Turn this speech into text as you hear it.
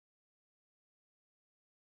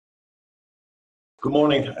Good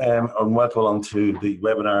morning and welcome along to the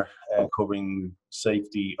webinar covering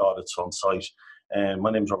safety audits on site.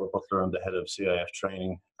 My name is Robert Butler. I'm the head of CIF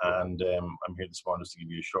training, and I'm here this morning just to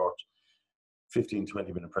give you a short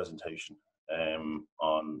 15-20 minute presentation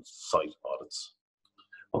on site audits.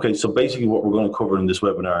 Okay, so basically what we're going to cover in this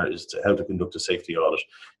webinar is how to conduct a safety audit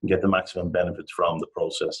and get the maximum benefits from the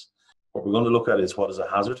process. What we're going to look at is what is a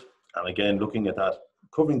hazard, and again looking at that,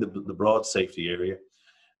 covering the broad safety area,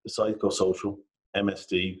 the psychosocial,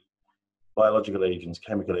 MSD, biological agents,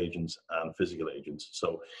 chemical agents, and physical agents.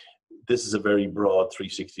 So this is a very broad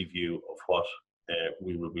 360 view of what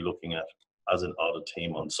we will be looking at as an audit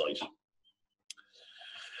team on site.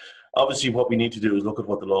 Obviously, what we need to do is look at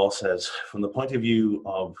what the law says. From the point of view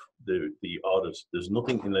of the audit, there's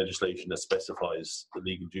nothing in legislation that specifies the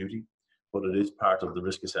legal duty, but it is part of the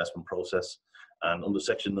risk assessment process. And under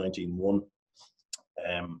Section 19.1,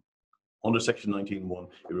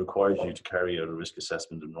 it requires you to carry out a risk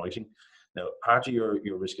assessment in writing. Now, part of your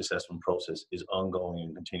risk assessment process is ongoing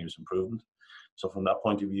and continuous improvement. So from that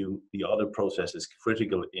point of view, the audit process is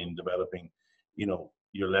critical in developing,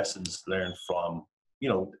 your lessons learned from,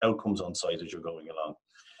 outcomes on site as you're going along.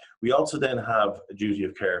 We also then have a duty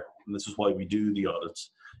of care, and this is why we do the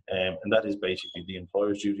audits, and that is basically the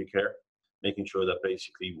employer's duty of care, making sure that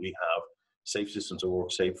basically we have safe systems of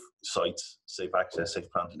work, safe sites, safe access, safe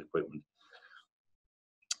plant and equipment.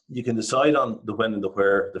 You can decide on the when and the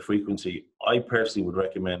where, the frequency. I personally would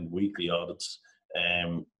recommend weekly audits,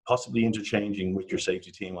 possibly interchanging with your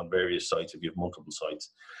safety team on various sites if you have multiple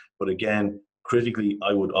sites. But again, critically,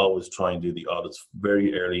 I would always try and do the audits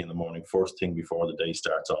very early in the morning, first thing before the day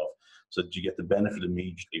starts off, so that you get the benefit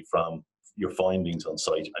immediately from your findings on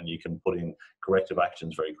site and you can put in corrective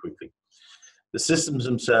actions very quickly. The systems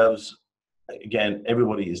themselves, again,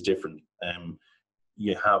 everybody is different.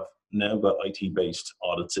 You have now got IT-based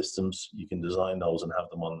audit systems. You can design those and have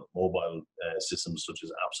them on mobile systems such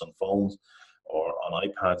as apps on phones or on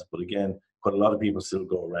iPads. But again, quite a lot of people still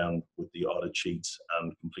go around with the audit sheets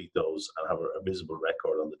and complete those and have a visible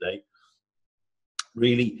record on the day.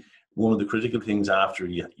 Really, one of the critical things after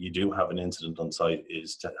you do have an incident on site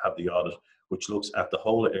is to have the audit, which looks at the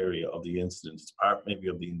whole area of the incident. It's part maybe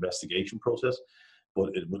of the investigation process,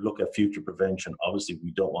 but it would look at future prevention. Obviously,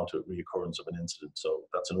 we don't want a reoccurrence of an incident, so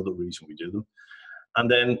that's another reason we do them. And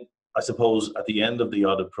then, I suppose, at the end of the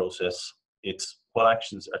audit process, it's what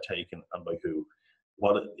actions are taken and by who.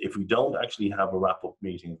 What if we don't actually have a wrap-up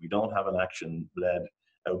meeting, if we don't have an action-led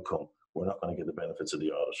outcome, we're not going to get the benefits of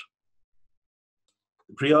the audit.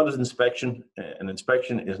 The pre-audit inspection, an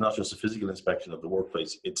inspection is not just a physical inspection of the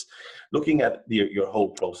workplace, it's looking at your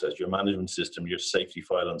whole process, your management system, your safety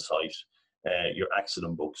file on site, your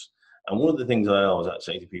accident books. And one of the things I always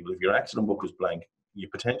say to people, if your accident book is blank, you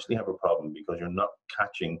potentially have a problem because you're not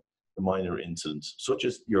catching the minor incidents, such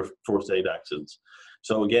as your first aid accidents.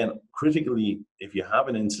 So again, critically, if you have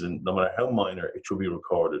an incident, no matter how minor, it should be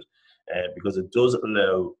recorded because it does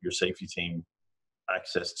allow your safety team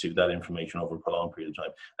access to that information over a prolonged period of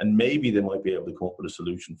time. And maybe they might be able to come up with a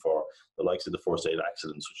solution for the likes of the first aid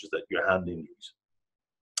accidents, such as that your hand injuries.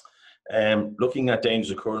 Looking at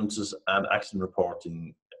dangerous occurrences and accident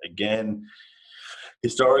reporting, again,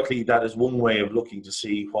 historically, that is one way of looking to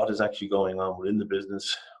see what is actually going on within the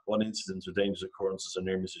business, what incidents or dangerous occurrences or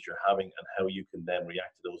near misses you're having, and how you can then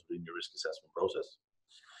react to those within your risk assessment process.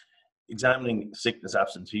 Examining sickness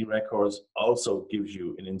absentee records also gives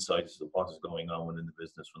you an insight as to what is going on within the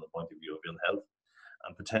business from the point of view of ill health,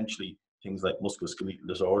 and potentially things like musculoskeletal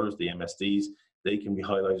disorders, the MSDs, they can be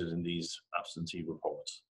highlighted in these absentee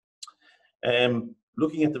reports.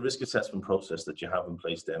 Looking at the risk assessment process that you have in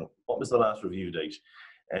place then, what was the last review date?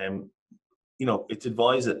 It's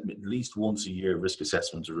advised that at least once a year risk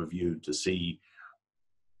assessments are reviewed to see,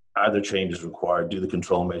 are there changes required? Do the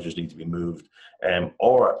control measures need to be moved?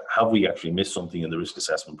 Or have we actually missed something in the risk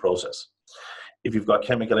assessment process? If you've got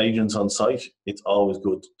chemical agents on site, it's always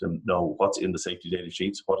good to know what's in the safety data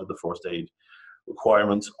sheets, what are the first aid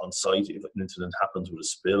requirements on site if an incident happens with a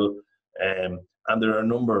spill. And there are a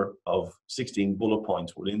number of 16 bullet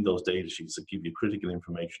points within those data sheets that give you critical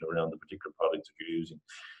information around the particular product that you're using,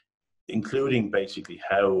 including basically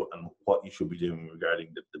how and what you should be doing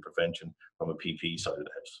regarding the prevention from a PPE side of the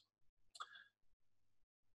house.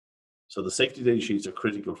 So the safety data sheets are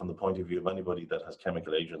critical from the point of view of anybody that has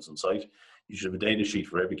chemical agents on site. You should have a data sheet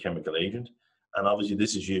for every chemical agent. And obviously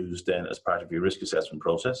this is used then as part of your risk assessment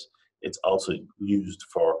process. It's also used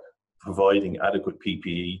for providing adequate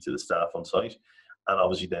PPE to the staff on site, and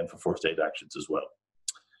obviously then for first aid actions as well.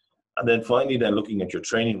 And then finally then looking at your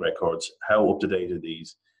training records, how up to date are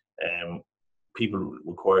these? People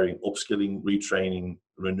requiring upskilling, retraining,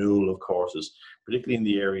 renewal of courses, particularly in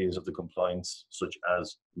the areas of the compliance, such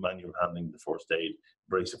as manual handling, the first aid,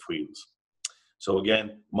 brace of wheels. So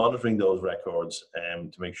again, monitoring those records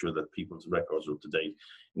to make sure that people's records are up to date,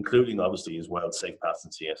 including obviously as well SafePass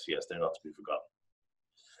and CFCS, they're not to be forgotten.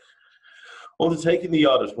 Undertaking the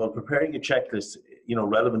audit while preparing a checklist,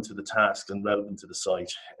 relevant to the task and relevant to the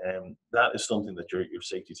site, that is something that your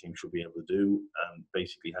safety team should be able to do and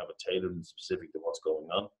basically have it tailored and specific to what's going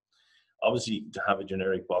on. Obviously, to have a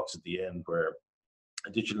generic box at the end where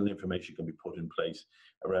additional information can be put in place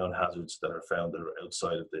around hazards that are found that are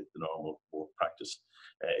outside of the normal work practice.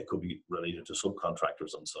 It could be related to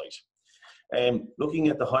subcontractors on site. Looking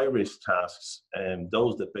at the high-risk tasks,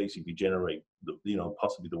 those that basically generate,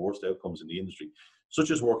 possibly the worst outcomes in the industry,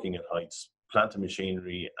 such as working at heights, plant and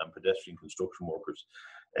machinery, and pedestrian construction workers.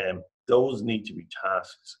 Those need to be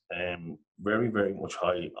tasks very, very much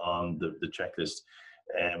high on the checklist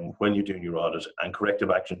when you're doing your audit, and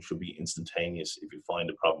corrective action should be instantaneous if you find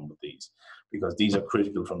a problem with these, because these are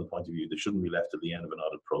critical from the point of view. They shouldn't be left at the end of an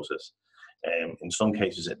audit process. In some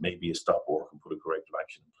cases, it may be a stop work and put a corrective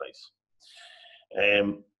action in place.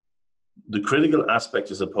 The critical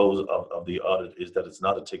aspect, I suppose, of the audit is that it's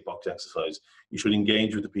not a tick box exercise. You should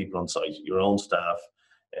engage with the people on site, your own staff,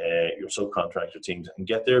 your subcontractor teams, and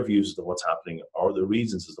get their views as to what's happening or the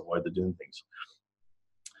reasons as to why they're doing things.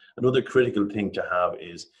 Another critical thing to have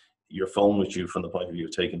is your phone with you from the point of view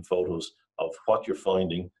of taking photos of what you're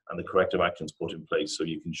finding and the corrective actions put in place, so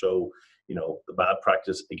you can show, the bad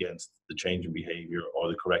practice against the change in behavior or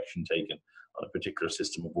the correction taken on a particular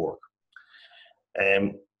system of work.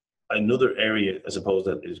 Another area, I suppose,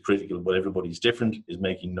 that is critical, but everybody's different, is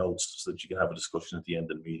making notes so that you can have a discussion at the end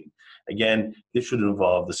of the meeting. Again, this should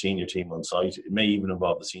involve the senior team on site. It may even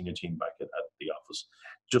involve the senior team back at the office,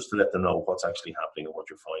 just to let them know what's actually happening and what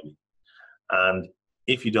you're finding. And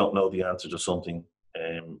if you don't know the answer to something,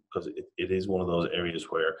 because it is one of those areas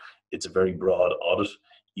where it's a very broad audit,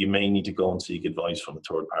 you may need to go and seek advice from a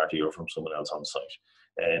third party or from someone else on site.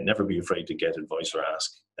 Never be afraid to get advice or ask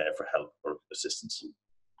for help or assistance.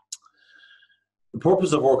 The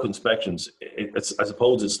purpose of work inspections, I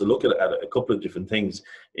suppose, is to look at a couple of different things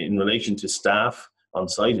in relation to staff on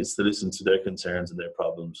site. It's to listen to their concerns and their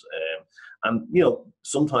problems. And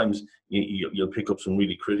sometimes you'll pick up some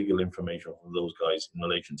really critical information from those guys in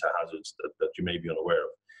relation to hazards that you may be unaware of.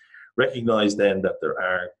 Recognize then that there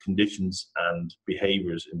are conditions and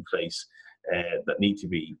behaviors in place that need to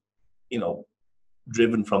be,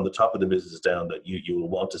 driven from the top of the business down, that you will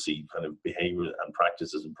want to see kind of behavior and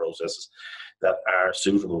practices and processes that are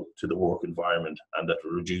suitable to the work environment and that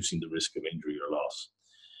are reducing the risk of injury or loss.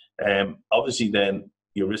 Obviously then,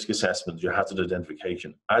 your risk assessment, your hazard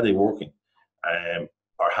identification, are they working?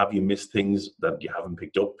 Or have you missed things that you haven't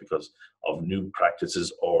picked up because of new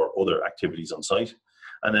practices or other activities on site?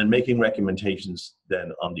 And then making recommendations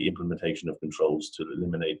then on the implementation of controls to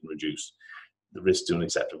eliminate and reduce the risk to an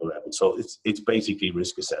acceptable level. So it's basically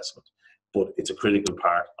risk assessment, but it's a critical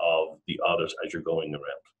part of the audit as you're going around.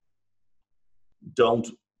 Don't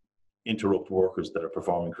interrupt workers that are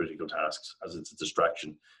performing critical tasks, as it's a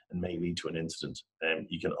distraction and may lead to an incident.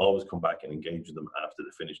 You can always come back and engage with them after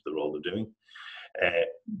they finish the role they're doing.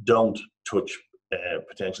 Don't touch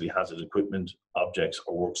potentially hazardous equipment, objects,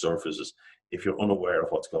 or work surfaces. If you're unaware of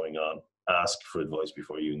what's going on, ask for advice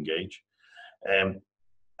before you engage.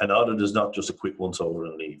 An audit is not just a quick once over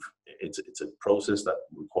and leave. It's a process that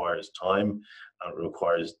requires time and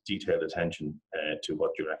requires detailed attention to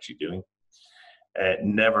what you're actually doing.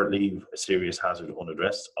 Never leave a serious hazard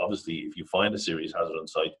unaddressed. Obviously, if you find a serious hazard on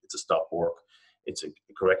site, it's a stop work. It's a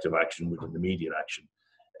corrective action with an immediate action.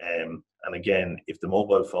 And again, if the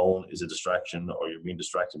mobile phone is a distraction or you're being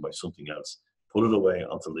distracted by something else, put it away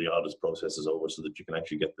until the audit process is over so that you can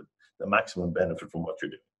actually get the maximum benefit from what you're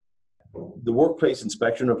doing. The workplace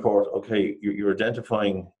inspection report, okay, you're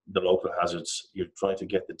identifying the local hazards. You're trying to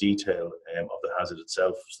get the detail of the hazard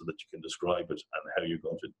itself so that you can describe it and how you're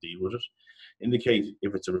going to deal with it. Indicate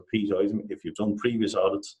if it's a repeat item. If you've done previous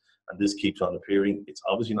audits and this keeps on appearing, it's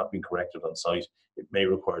obviously not been corrected on site. It may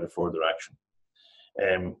require further action.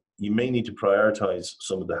 You may need to prioritize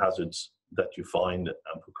some of the hazards that you find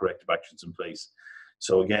and put corrective actions in place.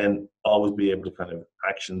 So again, always be able to kind of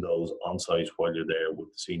action those on site while you're there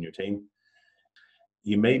with the senior team.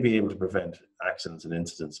 You may be able to prevent accidents and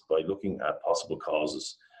incidents by looking at possible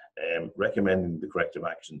causes, recommending the corrective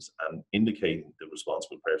actions and indicating the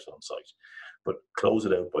responsible person on site. But close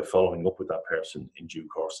it out by following up with that person in due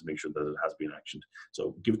course to make sure that it has been actioned.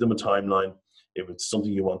 So give them a timeline. If it's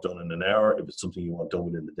something you want done in an hour, if it's something you want done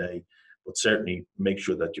within the day, but certainly make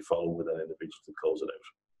sure that you follow with that individual to close it out.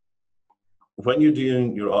 when you're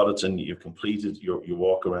doing your audits and you've completed your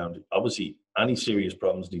walk around, obviously any serious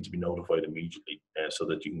problems need to be notified immediately so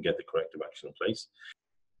that you can get the corrective action in place.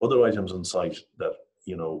 Other items on site that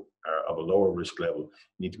are of a lower risk level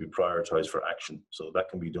need to be prioritized for action. So that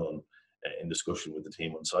can be done in discussion with the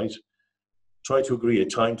team on site. Try to agree a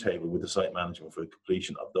timetable with the site management for the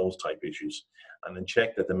completion of those type issues, and then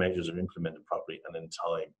check that the measures are implemented properly and in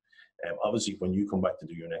time. Obviously, when you come back to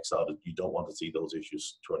do your next audit, you don't want to see those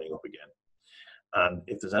issues turning up again. And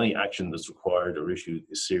if there's any action that's required or issue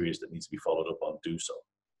is serious that needs to be followed up on, do so.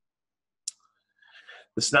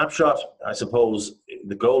 The snapshot, I suppose,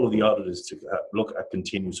 the goal of the audit is to look at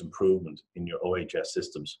continuous improvement in your OHS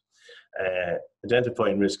systems.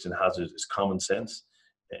 Identifying risks and hazards is common sense.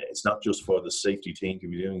 It's not just for the safety team to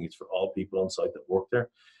be doing, it's for all people on site that work there.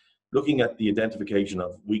 Looking at the identification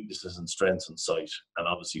of weaknesses and strengths on site, and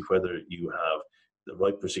obviously whether you have the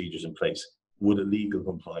right procedures in place with a legal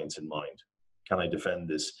compliance in mind. Can I defend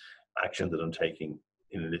this action that I'm taking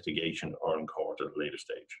in litigation or in court at a later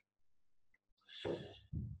stage?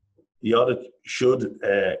 The audit should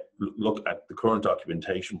look at the current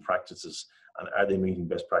documentation practices and are they meeting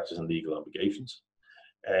best practice and legal obligations.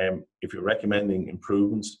 If you're recommending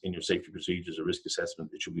improvements in your safety procedures or risk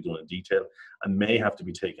assessment, it should be done in detail and may have to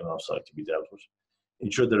be taken off-site to be dealt with.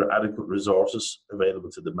 Ensure there are adequate resources available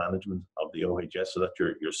to the management of the OHS so that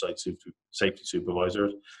your site safety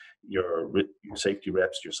supervisors, your safety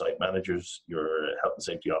reps, your site managers, your health and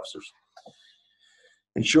safety officers.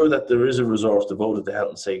 Ensure that there is a resource devoted to health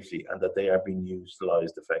and safety and that they are being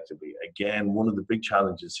utilised effectively. Again, one of the big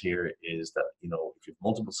challenges here is that, if you have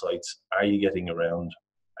multiple sites, are you getting around?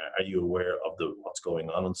 Are you aware of what's going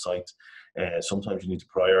on site? Sometimes you need to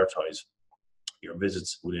prioritise your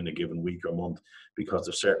visits within a given week or month because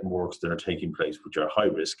there's certain works that are taking place which are high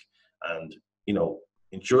risk, and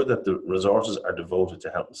ensure that the resources are devoted to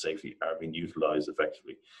health and safety are being utilised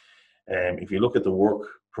effectively. If you look at the work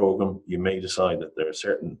program, you may decide that there are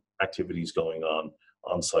certain activities going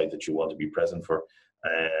on site that you want to be present for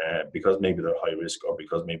because maybe they're high risk or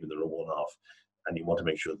because maybe they're a one-off, and you want to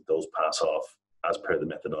make sure that those pass off as per the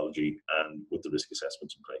methodology and with the risk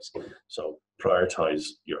assessments in place. So prioritize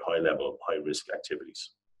your high level, high risk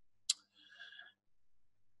activities.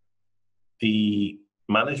 The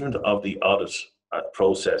management of the audit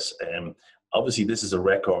process, obviously this is a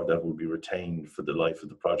record that will be retained for the life of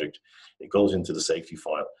the project. It goes into the safety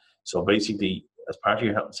file. So basically, as part of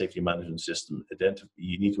your health and safety management system,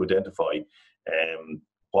 you need to identify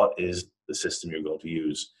what is the system you're going to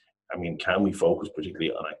use. I mean, can we focus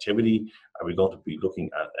particularly on activity? Are we going to be looking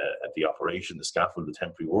at the operation, the scaffold, the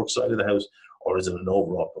temporary work side of the house, or is it an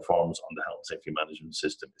overall performance on the health and safety management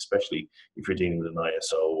system, especially if you're dealing with an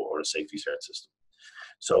ISO or a safety cert system?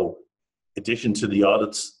 So, in addition to the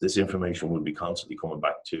audits, this information will be constantly coming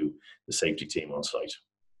back to the safety team on site.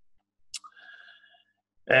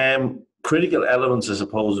 Critical elements, I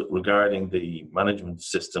suppose, regarding the management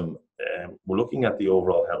system, we're looking at the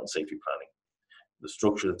overall health and safety planning, the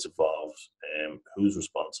structure that's involved, who's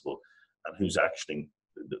responsible, and who's actioning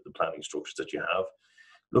the planning structures that you have.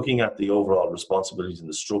 Looking at the overall responsibilities and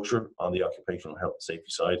the structure on the occupational health and safety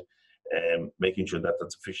side, making sure that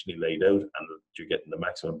that's efficiently laid out and that you're getting the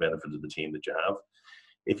maximum benefit of the team that you have.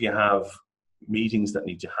 If you have meetings that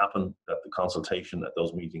need to happen, that the consultation at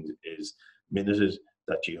those meetings is minuted,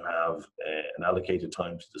 that you have an allocated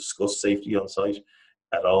time to discuss safety on site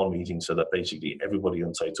at all meetings so that basically everybody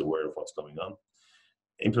on site is aware of what's going on.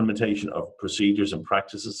 Implementation of procedures and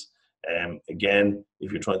practices. Again,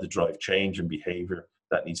 if you're trying to drive change in behaviour,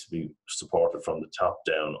 that needs to be supported from the top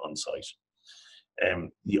down on site.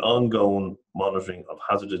 The ongoing monitoring of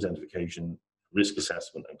hazard identification, risk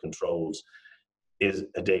assessment and controls is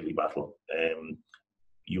a daily battle.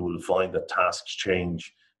 You will find that tasks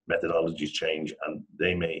change, methodologies change, and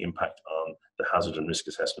they may impact on the hazard and risk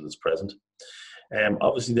assessment that's present.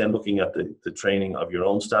 Obviously then looking at the training of your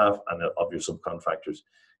own staff and of your subcontractors.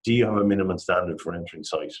 Do you have a minimum standard for entering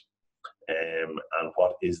site? And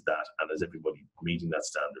what is that? And is everybody meeting that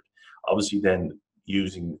standard? Obviously then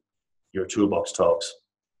using your toolbox talks,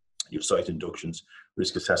 your site inductions,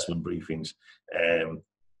 risk assessment briefings,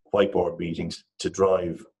 whiteboard meetings to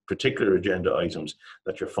drive particular agenda items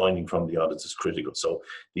that you're finding from the audits is critical. So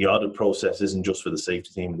the audit process isn't just for the safety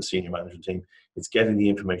team and the senior management team, it's getting the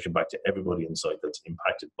information back to everybody on site that's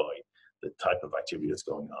impacted by the type of activity that's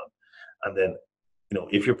going on. And then,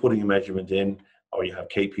 if you're putting a measurement in or you have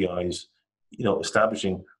KPIs,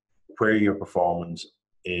 establishing where your performance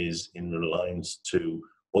is in reliance to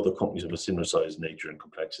other companies of a similar size, nature and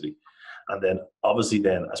complexity. And then obviously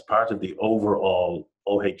then as part of the overall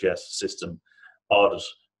OHS system audit,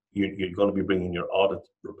 you're going to be bringing your audit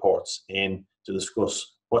reports in to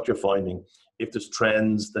discuss what you're finding, if there's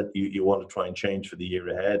trends that you want to try and change for the year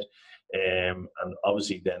ahead, and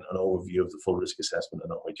obviously then an overview of the full risk assessment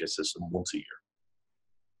and OHS system once a year.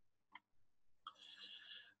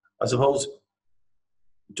 I suppose,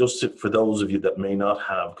 for those of you that may not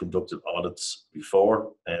have conducted audits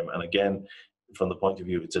before, and again, from the point of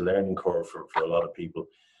view, it's a learning curve for a lot of people.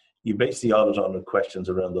 You base the audit on the questions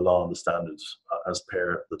around the law and the standards as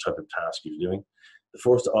per the type of task you're doing. The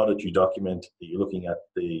first audit, you document that you're looking at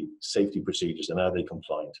the safety procedures and are they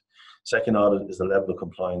compliant. Second audit is the level of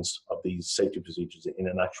compliance of these safety procedures in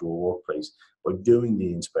an actual workplace by doing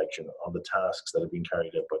the inspection on the tasks that have been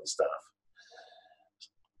carried out by the staff.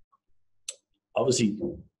 Obviously,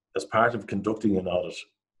 as part of conducting an audit,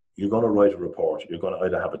 you're going to write a report. You're going to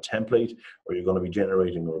either have a template or you're going to be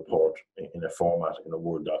generating a report in a format, in a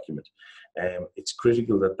Word document. It's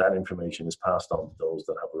critical that that information is passed on to those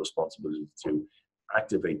that have a responsibility to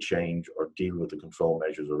activate change or deal with the control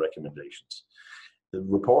measures or recommendations. The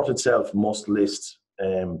report itself must list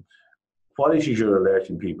what issues you're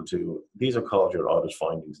alerting people to. These are called your audit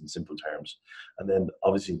findings in simple terms. And then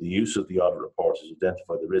obviously the use of the audit report is to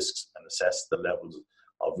identify the risks and assess the levels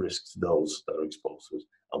of risk to those that are exposed to it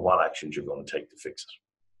and what actions you're going to take to fix it.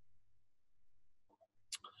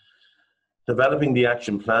 Developing the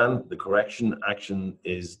action plan, the correction action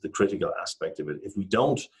is the critical aspect of it. If we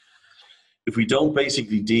don't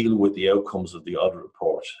basically deal with the outcomes of the audit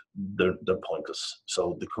report, they're pointless.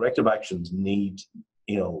 So the corrective actions need,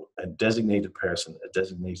 a designated person, a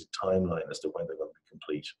designated timeline as to when they're going to be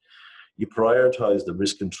complete. You prioritize the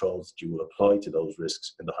risk controls that you will apply to those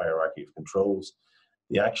risks in the hierarchy of controls.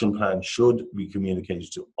 The action plan should be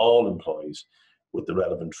communicated to all employees with the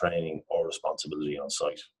relevant training or responsibility on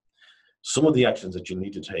site. Some of the actions that you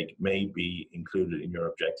need to take may be included in your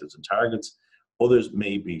objectives and targets. Others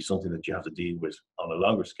may be something that you have to deal with on a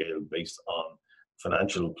longer scale based on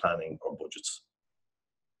financial planning or budgets.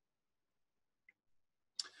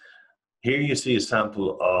 Here you see a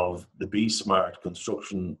sample of the Be Smart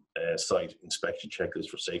construction site inspection checklist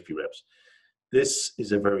for safety reps. This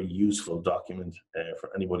is a very useful document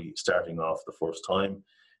for anybody starting off the first time,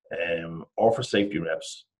 or for safety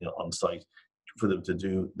reps on site, for them to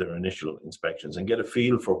do their initial inspections and get a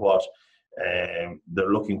feel for what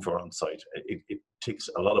they're looking for on site. It ticks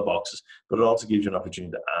a lot of boxes, but it also gives you an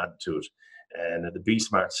opportunity to add to it. And the Be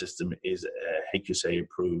Smart system is a HSA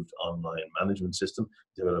approved online management system.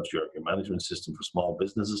 It develops your management system for small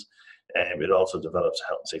businesses. It also develops a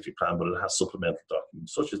health and safety plan, but it has supplemental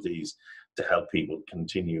documents such as these to help people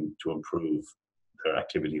continue to improve their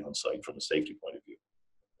activity on site from a safety point of view.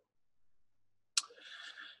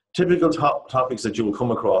 Typical topics that you will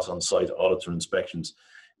come across on site audits or inspections,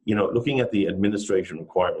 looking at the administration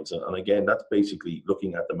requirements. And again, that's basically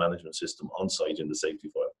looking at the management system on site in the safety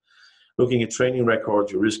file. Looking at training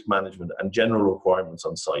records, your risk management, and general requirements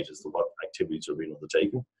on site as to what activities are being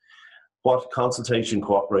undertaken. What consultation,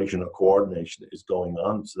 cooperation, or coordination is going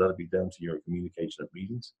on, so that'll be down to your communication at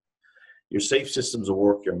meetings. Your safe systems of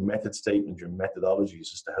work, your method statement, your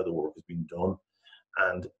methodologies as to how the work is being done,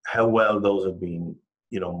 and how well those have been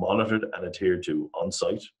monitored and adhered to on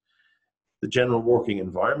site. The general working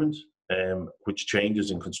environment, which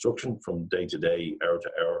changes in construction from day to day, hour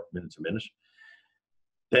to hour, minute to minute.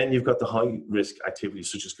 Then you've got the high risk activities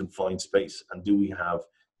such as confined space, and do we have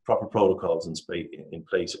proper protocols in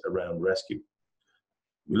place around rescue?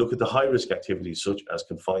 We look at the high risk activities such as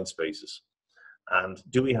confined spaces, and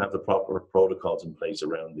do we have the proper protocols in place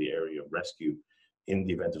around the area of rescue in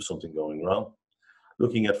the event of something going wrong?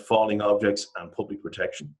 Looking at falling objects and public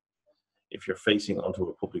protection. If you're facing onto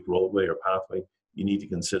a public roadway or pathway, you need to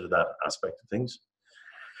consider that aspect of things.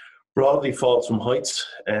 Broadly, falls from heights,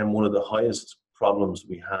 and one of the highest problems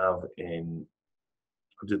we have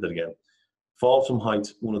falls from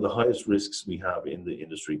heights, one of the highest risks we have in the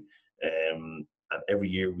industry, and every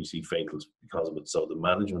year we see fatals because of it. So the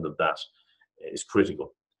management of that is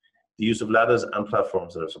critical. The use of ladders and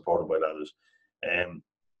platforms that are supported by ladders,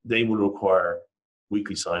 they will require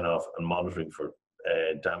weekly sign-off and monitoring for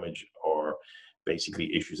damage or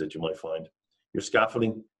basically issues that you might find. Your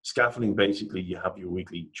scaffolding basically you have your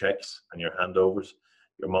weekly checks and your handovers.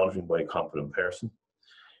 You're monitoring by a competent person.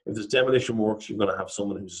 If there's demolition works, you're going to have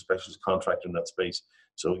someone who's a specialist contractor in that space.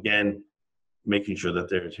 So again, making sure that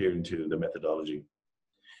they're adhering to the methodology.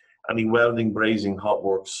 Any welding, brazing, hot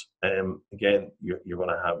works, again, you're going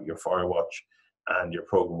to have your fire watch and your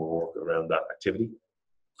program of work around that activity.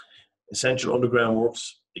 Essential underground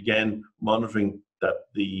works, again, monitoring that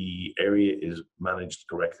the area is managed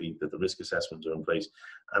correctly, that the risk assessments are in place,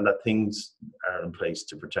 and that things are in place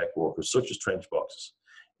to protect workers, such as trench boxes.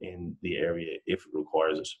 in the area if it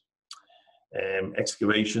requires it.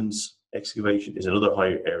 Excavation is another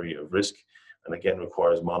high area of risk, and again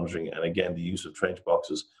requires monitoring, and again the use of trench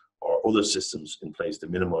boxes or other systems in place to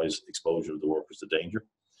minimize exposure of the workers to danger.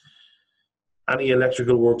 Any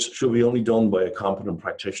electrical works should be only done by a competent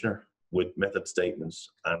practitioner with method statements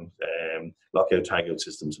and lockout tagout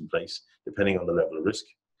systems in place, depending on the level of risk.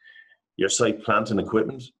 Your site plant and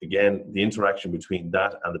equipment, again, the interaction between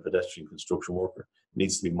that and the pedestrian construction worker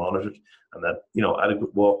needs to be monitored, and that, you know,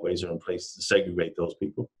 adequate walkways are in place to segregate those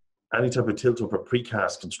people. Any type of tilt-up or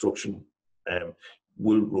precast construction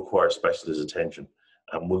will require specialist attention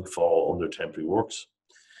and will fall under temporary works.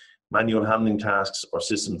 Manual handling tasks or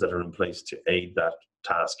systems that are in place to aid that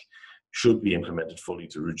task should be implemented fully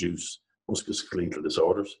to reduce musculoskeletal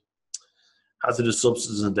disorders. Hazardous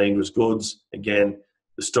substances and dangerous goods, again,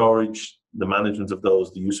 the storage, the management of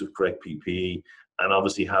those, the use of correct PPE, and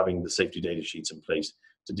obviously having the safety data sheets in place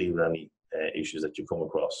to deal with any issues that you come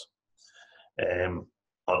across.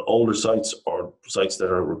 On older sites or sites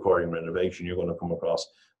that are requiring renovation, you're going to come across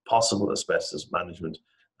possible asbestos management,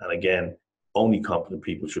 and again, only competent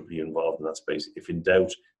people should be involved in that space. If in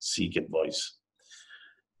doubt, seek advice.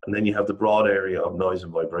 And then you have the broad area of noise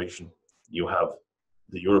and vibration. You have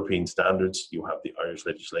the European standards, you have the Irish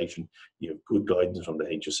legislation, you have good guidance from the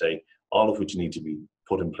HSA, all of which need to be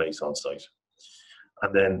put in place on site.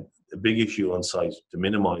 And then the big issue on site to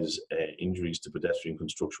minimize injuries to pedestrian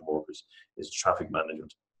construction workers is traffic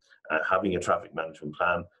management. Having a traffic management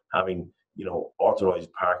plan, having, you know,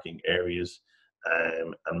 authorized parking areas,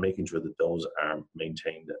 and making sure that those are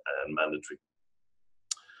maintained and mandatory.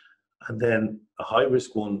 And then a high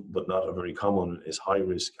risk one, but not a very common, is high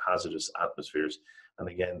risk hazardous atmospheres. And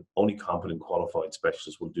again, only competent qualified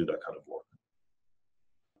specialists will do that kind of work.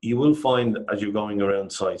 You will find as you're going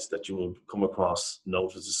around sites that you will come across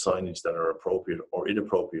notices, signage that are appropriate or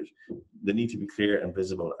inappropriate. They need to be clear and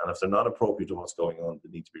visible. And if they're not appropriate to what's going on, they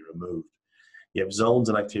need to be removed. You have zones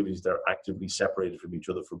and activities that are actively separated from each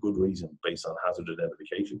other for good reason based on hazard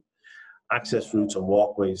identification. Access routes and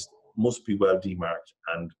walkways must be well demarked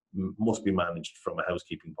and must be managed from a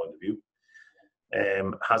housekeeping point of view.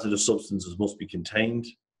 Hazardous substances must be contained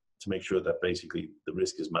to make sure that basically the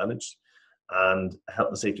risk is managed, and a health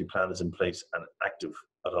and safety plan is in place and active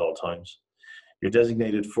at all times. Your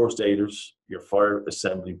designated first aiders, your fire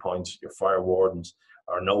assembly points, your fire wardens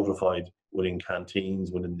are notified within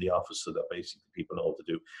canteens, within the office, so that basically people know what to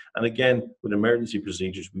do. And again, with emergency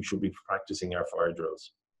procedures, we should be practicing our fire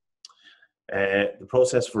drills. The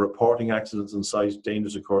process for reporting accidents on site,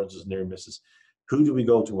 dangerous occurrences, near misses. Who do we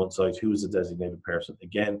go to on site? Who is the designated person?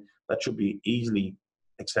 Again, that should be easily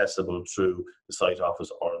accessible through the site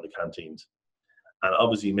office or in the canteens. And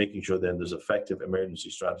obviously making sure then there's effective emergency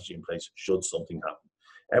strategy in place should something happen.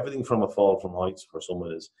 Everything from a fall from heights where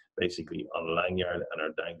someone is basically on a lanyard and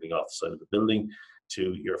are dangling off the side of the building,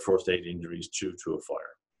 to your first aid injuries, to a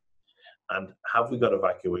fire. And have we got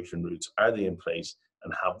evacuation routes? Are they in place?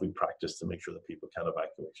 And have we practiced to make sure that people can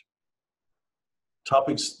evacuate?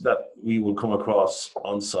 Topics that we will come across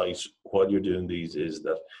on site while you're doing these is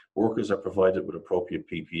that workers are provided with appropriate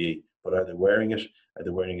PPE, but are they wearing it? Are they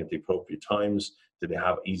wearing it at the appropriate times? Do they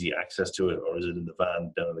have easy access to it, or is it in the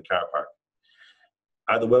van down in the car park?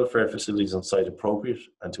 Are the welfare facilities on site appropriate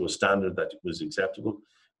and to a standard that was acceptable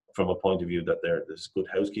from a point of view that there's good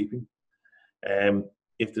housekeeping?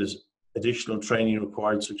 If there's additional training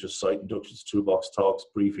required, such as site inductions, toolbox talks,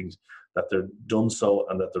 briefings, that they're done so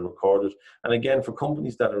and that they're recorded. And again, for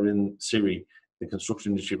companies that are in CIRI, the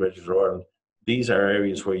Construction Industry Register of Ireland, these are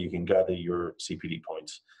areas where you can gather your CPD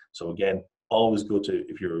points. So again, always good to,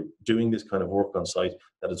 if you're doing this kind of work on site,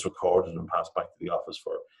 that it's recorded and passed back to the office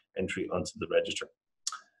for entry onto the register.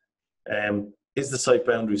 Is the site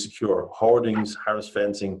boundary secure? Hoardings, harass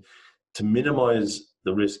fencing, to minimize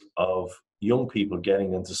the risk of young people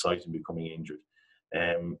getting into site and becoming injured.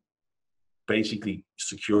 Basically,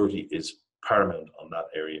 security is paramount on that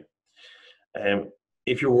area.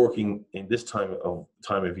 If you're working in this time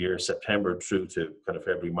of year, September through to kind of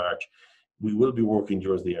February, March, we will be working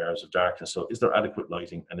during the hours of darkness. So is there adequate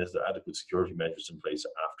lighting and is there adequate security measures in place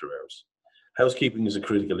after hours? Housekeeping is a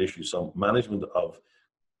critical issue. So management of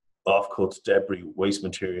offcuts, debris, waste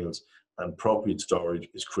materials, and appropriate storage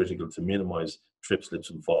is critical to minimize trip, slips,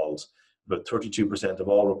 and falls. About 32% of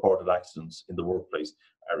all reported accidents in the workplace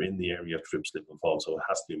are in the area of trip, slip, and fall, so it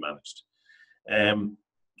has to be managed.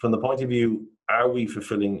 From the point of view, are we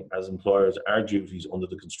fulfilling as employers our duties under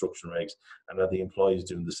the construction regs, and are the employees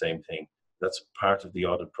doing the same thing? That's part of the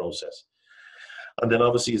audit process. And then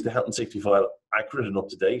obviously, is the health and safety file accurate and up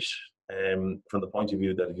to date? from the point of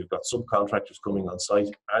view that if you've got subcontractors coming on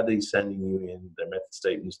site, are they sending you in their method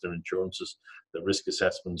statements, their insurances, their risk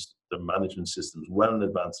assessments, their management systems well in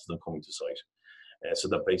advance of them coming to site? So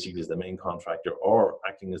that basically is the main contractor or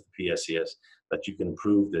acting as the PSCS, that you can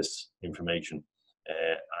improve this information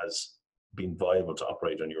as being viable to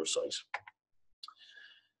operate on your site.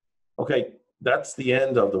 Okay, that's the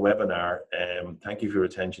end of the webinar. Thank you for your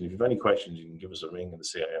attention. If you have any questions, you can give us a ring in the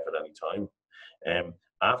CIF at any time.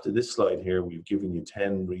 After this slide here, we've given you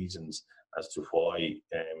 10 reasons as to why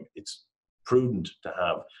it's prudent to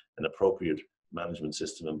have an appropriate management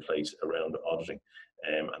system in place around auditing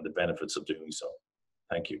and the benefits of doing so.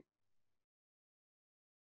 Thank you.